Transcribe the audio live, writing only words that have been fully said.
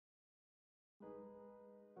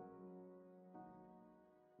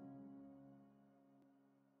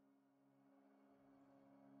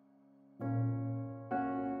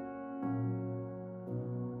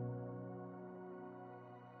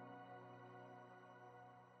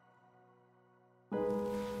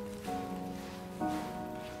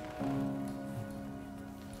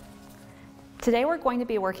Today we're going to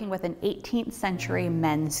be working with an 18th century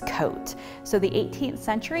men's coat. So the 18th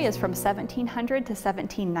century is from 1700 to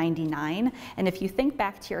 1799, and if you think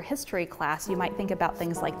back to your history class, you might think about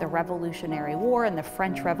things like the Revolutionary War and the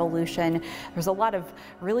French Revolution. There's a lot of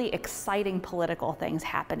really exciting political things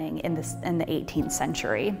happening in the 18th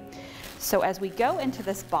century. So as we go into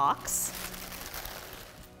this box,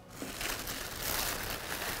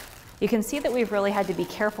 you can see that we've really had to be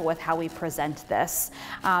careful with how we present this.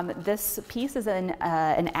 This piece is in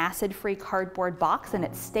an acid-free cardboard box, and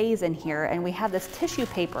it stays in here, and we have this tissue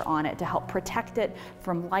paper on it to help protect it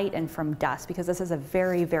from light and from dust, because this is a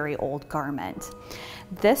very, very old garment.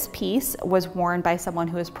 This piece was worn by someone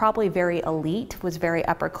who was probably very elite, was very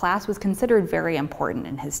upper class, was considered very important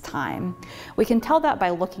in his time. We can tell that by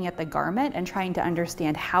looking at the garment and trying to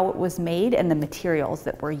understand how it was made and the materials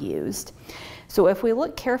that were used. So if we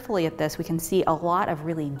look carefully at this, we can see a lot of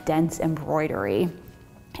really dense embroidery.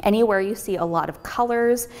 Anywhere you see a lot of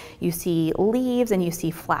colors, you see leaves and you see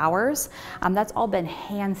flowers, that's all been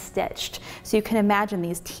hand stitched. So you can imagine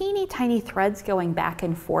these teeny tiny threads going back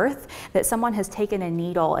and forth that someone has taken a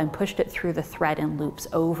needle and pushed it through the thread in loops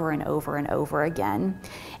over and over and over again.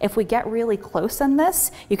 If we get really close on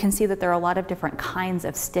this, you can see that there are a lot of different kinds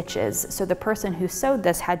of stitches. So the person who sewed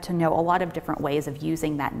this had to know a lot of different ways of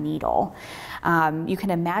using that needle. You can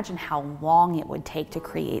imagine how long it would take to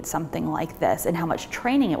create something like this and how much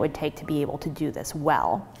training it would take to be able to do this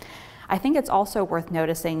well. I think it's also worth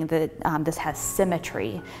noticing that this has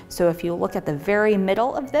symmetry. So if you look at the very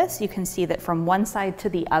middle of this, you can see that from one side to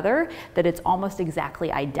the other, that it's almost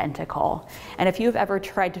exactly identical. And if you've ever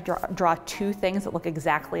tried to draw two things that look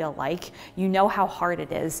exactly alike, you know how hard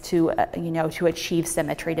it is to, to achieve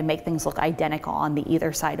symmetry, to make things look identical on the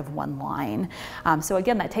either side of one line. So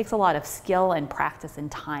again, that takes a lot of skill and practice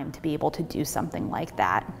and time to be able to do something like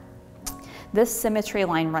that. This symmetry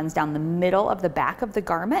line runs down the middle of the back of the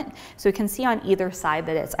garment, so we can see on either side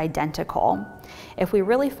that it's identical. If we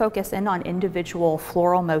really focus in on individual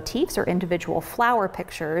floral motifs or individual flower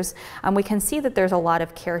pictures, we can see that there's a lot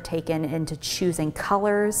of care taken into choosing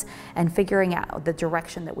colors and figuring out the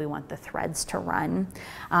direction that we want the threads to run.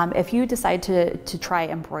 If you decide to try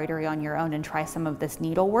embroidery on your own and try some of this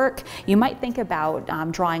needlework, you might think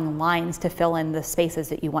about drawing lines to fill in the spaces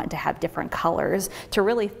that you want to have different colors, to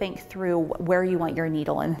really think through where you want your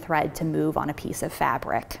needle and thread to move on a piece of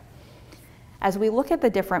fabric. As we look at the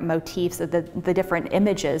different motifs, the different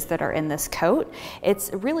images that are in this coat,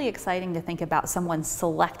 it's really exciting to think about someone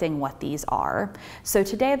selecting what these are. So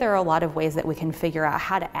today there are a lot of ways that we can figure out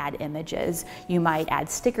how to add images. You might add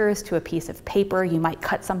stickers to a piece of paper, you might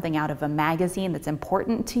cut something out of a magazine that's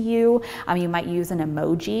important to you, you might use an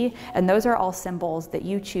emoji, and those are all symbols that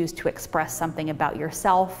you choose to express something about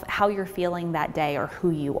yourself, how you're feeling that day, or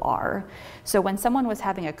who you are. So when someone was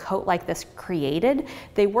having a coat like this created,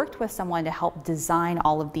 they worked with someone to help design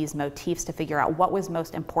all of these motifs to figure out what was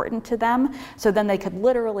most important to them, so then they could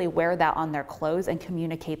literally wear that on their clothes and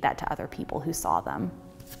communicate that to other people who saw them.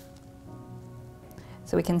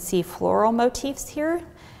 So we can see floral motifs here.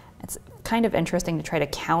 It's kind of interesting to try to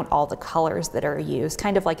count all the colors that are used,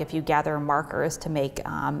 kind of like if you gather markers to make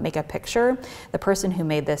a picture. The person who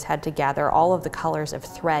made this had to gather all of the colors of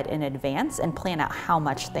thread in advance and plan out how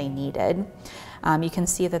much they needed. You can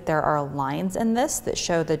see that there are lines in this that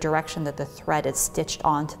show the direction that the thread is stitched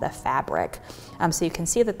onto the fabric. So you can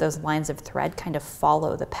see that those lines of thread kind of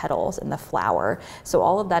follow the petals in the flower. So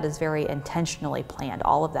all of that is very intentionally planned.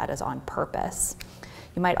 All of that is on purpose.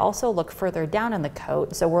 You might also look further down in the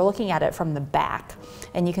coat. So we're looking at it from the back,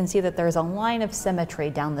 and you can see that there's a line of symmetry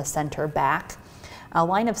down the center back. A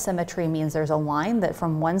line of symmetry means there's a line that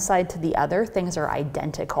from one side to the other, things are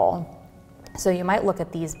identical. So you might look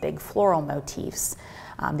at these big floral motifs,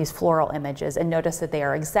 these floral images, and notice that they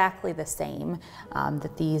are exactly the same,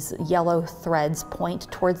 that these yellow threads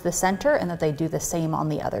point towards the center and that they do the same on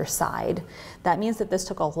the other side. That means that this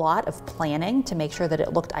took a lot of planning to make sure that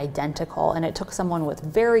it looked identical, and it took someone with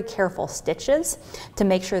very careful stitches to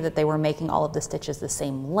make sure that they were making all of the stitches the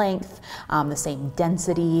same length, the same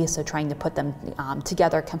density, so trying to put them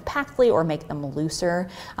together compactly or make them looser,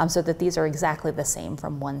 so that these are exactly the same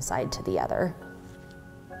from one side to the other.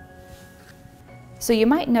 So you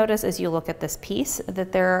might notice as you look at this piece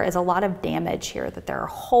that there is a lot of damage here, that there are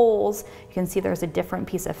holes. You can see there's a different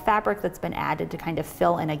piece of fabric that's been added to kind of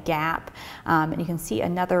fill in a gap. And you can see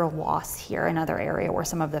another loss here, another area where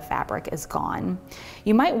some of the fabric is gone.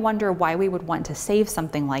 You might wonder why we would want to save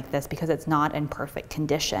something like this because it's not in perfect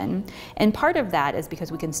condition. And part of that is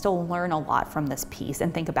because we can still learn a lot from this piece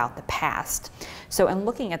and think about the past. So in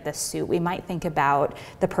looking at this suit, we might think about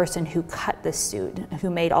the person who cut this suit,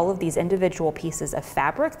 who made all of these individual pieces pieces of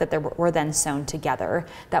fabric that were then sewn together.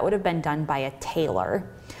 That would have been done by a tailor.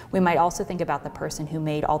 We might also think about the person who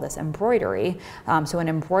made all this embroidery. So an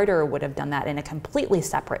embroiderer would have done that in a completely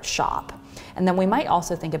separate shop. And then we might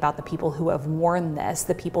also think about the people who have worn this,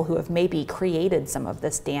 the people who have maybe created some of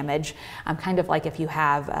this damage. Kind of like if you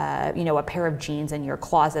have, you know, a pair of jeans in your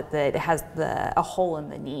closet that has a hole in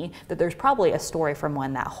the knee, that there's probably a story from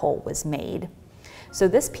when that hole was made. So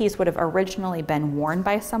this piece would have originally been worn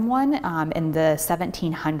by someone in the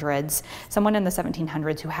 1700s, someone in the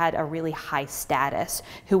 1700s who had a really high status,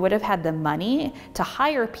 who would have had the money to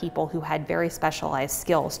hire people who had very specialized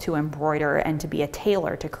skills to embroider and to be a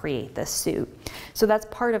tailor to create this suit. So that's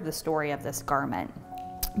part of the story of this garment.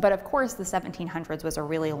 But of course, the 1700s was a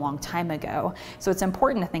really long time ago, so it's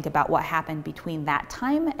important to think about what happened between that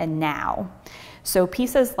time and now. So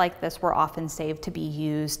pieces like this were often saved to be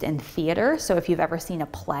used in theater. So if you've ever seen a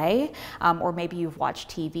play, or maybe you've watched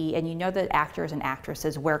TV and you know that actors and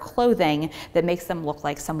actresses wear clothing that makes them look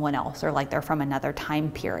like someone else or like they're from another time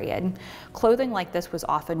period. Clothing like this was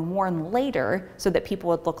often worn later so that people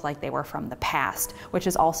would look like they were from the past, which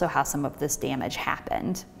is also how some of this damage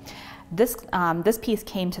happened. This piece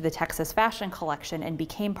came to the Texas Fashion Collection and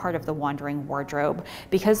became part of the Wandering Wardrobe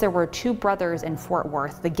because there were two brothers in Fort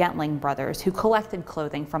Worth, the Gentling brothers, who collected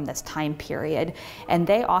clothing from this time period, and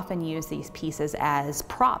they often used these pieces as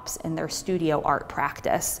props in their studio art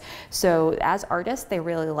practice. So as artists, they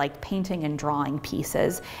really liked painting and drawing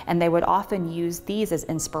pieces, and they would often use these as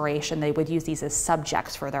inspiration. They would use these as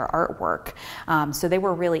subjects for their artwork. So they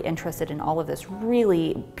were really interested in all of this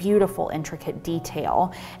really beautiful, intricate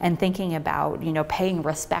detail and thinking about, you know, paying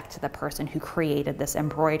respect to the person who created this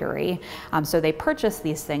embroidery. So they purchased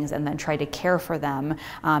these things and then tried to care for them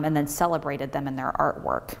and then celebrated them in their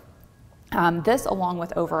artwork. This, along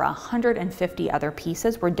with over 150 other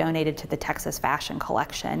pieces, were donated to the Texas Fashion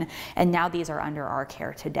Collection, and now these are under our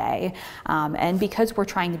care today. And because we're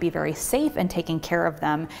trying to be very safe and taking care of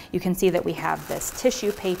them, you can see that we have this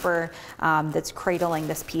tissue paper that's cradling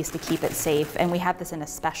this piece to keep it safe, and we have this in a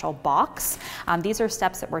special box. These are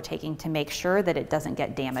steps that we're taking to make sure that it doesn't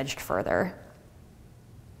get damaged further.